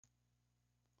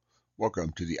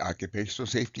Welcome to the Occupational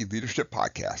Safety Leadership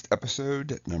Podcast,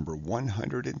 episode number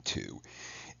 102.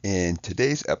 In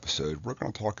today's episode, we're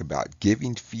going to talk about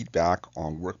giving feedback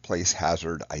on workplace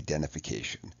hazard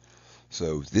identification.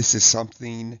 So this is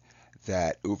something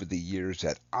that over the years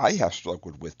that I have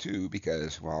struggled with too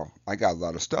because, well, I got a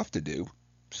lot of stuff to do.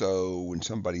 So when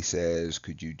somebody says,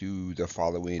 could you do the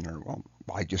following, or well,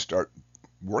 I just start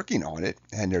working on it.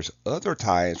 And there's other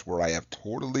times where I have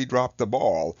totally dropped the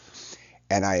ball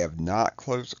and I have not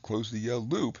closed the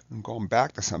loop and gone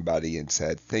back to somebody and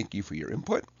said, thank you for your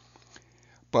input,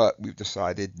 but we've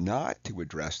decided not to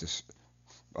address this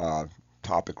uh,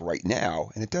 topic right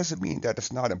now. And it doesn't mean that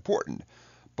it's not important,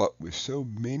 but with so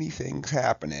many things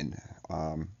happening,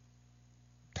 um,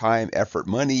 time, effort,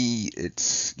 money,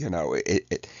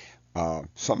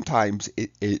 sometimes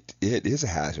it is a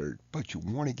hazard, but you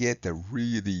want to get the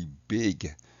really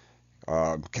big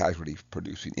casualty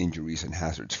producing injuries and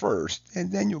hazards first,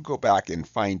 and then you'll go back and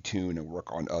fine tune and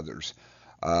work on others.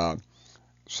 Uh,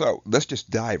 so let's just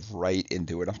dive right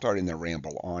into it. I'm starting to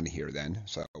ramble on here then.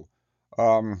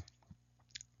 Um,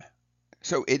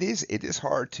 so it is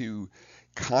hard to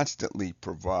constantly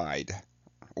provide,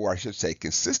 or I should say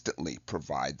consistently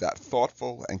provide that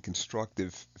thoughtful and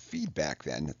constructive feedback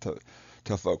then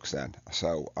to folks then.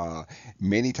 So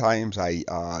many times I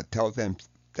tell them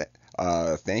that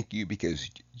thank you because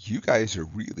you guys are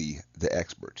really the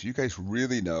experts. You guys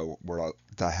really know where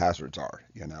the hazards are.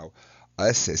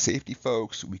 Us as safety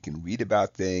folks, we can read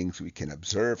about things, we can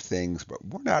observe things, but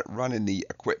we're not running the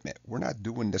equipment. We're not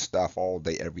doing this stuff all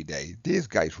day, every day. These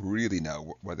guys really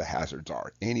know where the hazards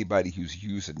are. Anybody who's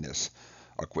using this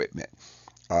equipment.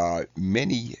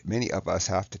 Many of us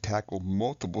have to tackle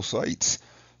multiple sites,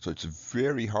 so it's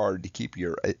very hard to keep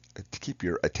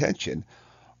your attention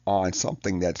on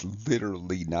something that's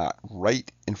literally not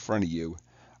right in front of you,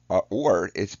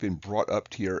 or it's been brought up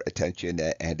to your attention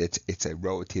and it's a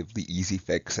relatively easy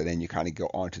fix, and then you kind of go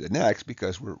on to the next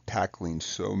because we're tackling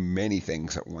so many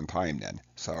things at one time. Then,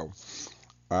 so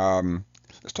um,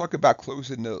 let's talk about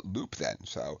closing the loop. Then,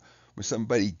 so when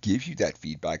somebody gives you that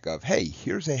feedback of, hey,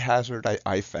 here's a hazard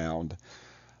I found,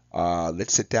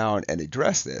 let's sit down and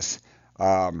address this.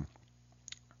 Um,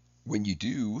 when you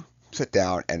do sit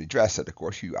down and address it, of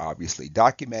course, you obviously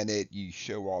document it, you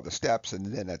show all the steps, and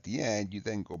then at the end, you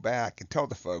then go back and tell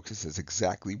the folks this is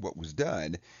exactly what was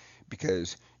done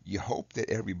because you hope that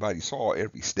everybody saw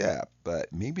every step,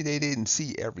 but maybe they didn't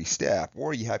see every step,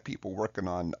 or you have people working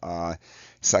on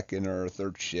second or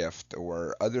third shift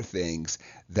or other things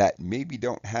that maybe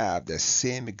don't have the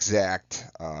same exact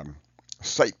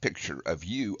sight picture of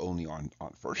you only on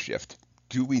first shift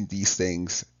doing these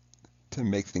things to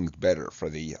make things better for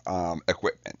the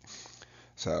equipment.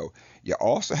 So you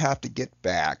also have to get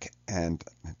back and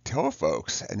tell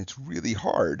folks, and it's really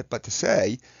hard, but to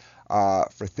say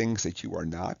for things that you are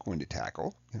not going to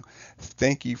tackle,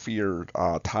 thank you for your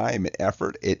time and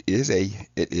effort. It is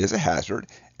a hazard,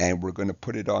 and we're going to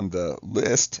put it on the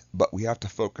list, but we have to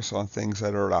focus on things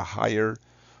that are at a higher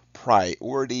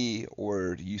priority,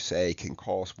 or you say can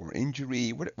cause more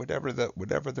injury, whatever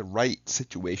the right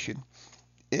situation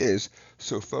is,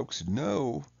 so folks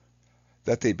know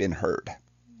that they've been heard.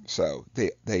 So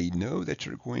they know that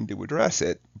you're going to address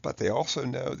it, but they also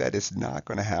know that it's not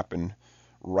going to happen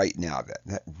right now.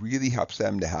 That really helps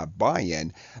them to have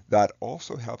buy-in. That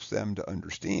also helps them to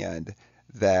understand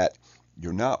that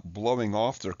you're not blowing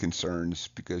off their concerns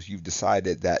because you've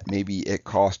decided that maybe it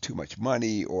cost too much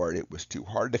money or it was too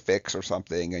hard to fix or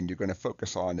something, and you're going to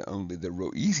focus on only the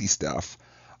real easy stuff.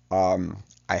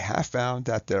 I have found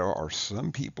that there are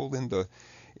some people in the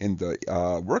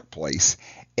workplace,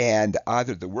 and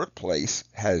either the workplace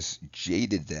has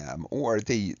jaded them, or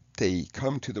they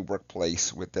come to the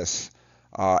workplace with this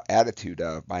attitude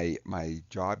of my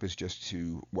job is just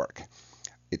to work.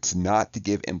 It's not to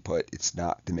give input. It's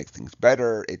not to make things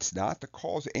better. It's not to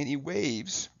cause any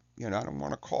waves. I don't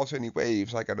want to cause any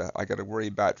waves. I gotta worry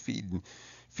about feeding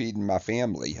my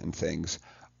family and things.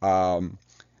 Um,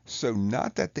 so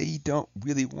not that they don't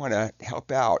really want to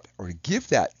help out or give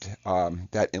that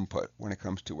input when it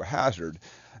comes to a hazard.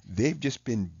 They've just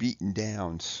been beaten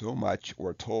down so much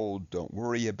or told, "Don't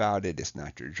worry about it. It's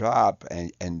not your job."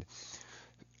 And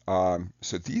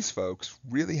so these folks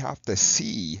really have to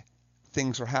see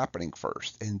things are happening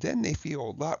first, and then they feel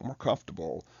a lot more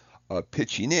comfortable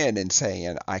pitching in and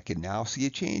saying, "I can now see a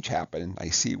change happen. I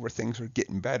see where things are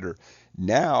getting better.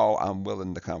 Now I'm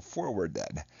willing to come forward."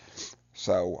 Then.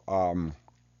 So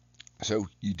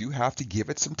you do have to give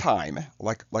it some time,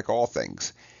 like all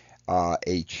things.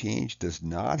 A change does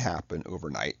not happen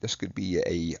overnight. This could be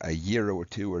a year or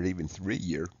two or even 3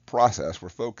 year process where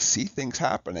folks see things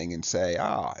happening and say,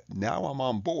 now I'm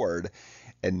on board,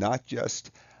 and not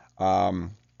just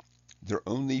they're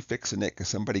only fixing it because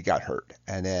somebody got hurt.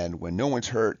 And then when no one's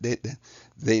hurt,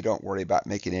 they don't worry about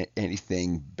making it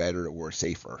anything better or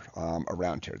safer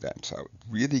around here then. So it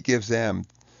really gives them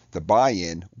the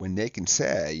buy-in when they can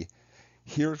say,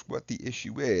 here's what the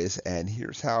issue is and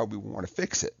here's how we want to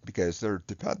fix it, because they're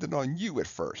dependent on you at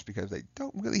first because they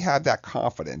don't really have that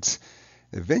confidence.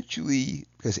 Eventually,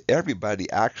 because everybody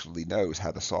actually knows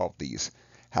how to solve these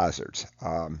hazards,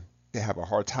 they have a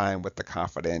hard time with the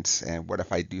confidence and what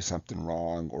if I do something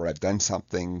wrong or I've done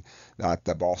something that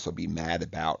the boss will be mad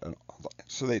about. And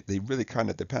so they really kind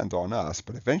of depend on us,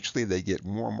 but eventually they get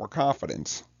more and more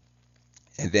confidence,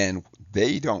 and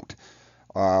they don't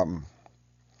um,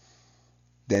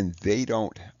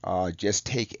 just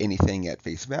take anything at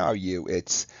face value.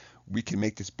 It's we can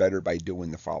make this better by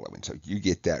doing the following. So you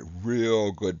get that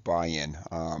real good buy-in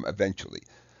eventually.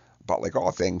 But like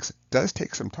all things, it does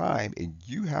take some time, and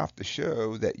you have to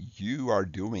show that you are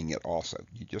doing it also.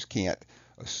 You just can't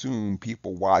assume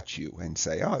people watch you and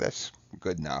say, oh, that's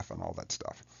good enough and all that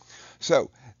stuff.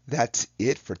 So that's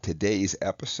it for today's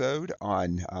episode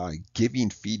on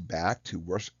giving feedback to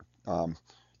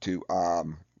to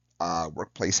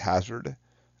workplace hazard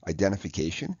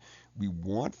identification. We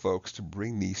want folks to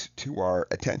bring these to our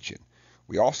attention.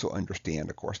 We also understand,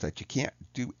 of course, that you can't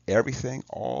do everything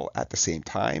all at the same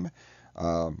time.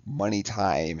 Money,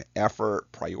 time, effort,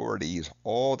 priorities,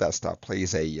 all that stuff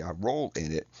plays a role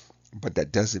in it, but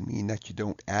that doesn't mean that you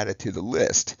don't add it to the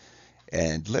list.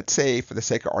 And let's say, for the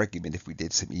sake of argument, if we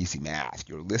did some easy math,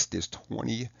 your list is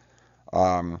 20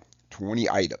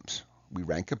 items. We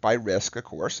rank it by risk, of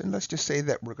course, and let's just say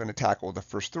that we're going to tackle the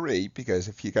first three, because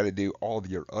if you got to do all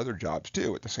of your other jobs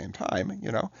too at the same time,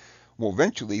 well,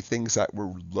 eventually things that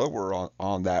were lower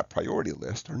on that priority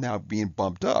list are now being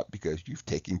bumped up because you've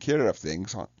taken care of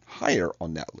things higher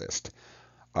on that list.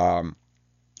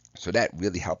 So that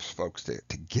really helps folks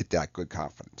to get that good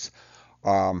confidence.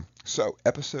 So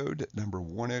episode number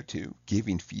 102,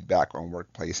 giving feedback on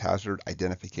workplace hazard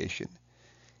identification,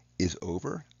 is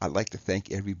over. I'd like to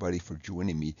thank everybody for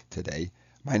joining me today.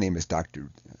 My name is Dr.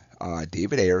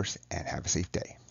 David Ayers, and have a safe day.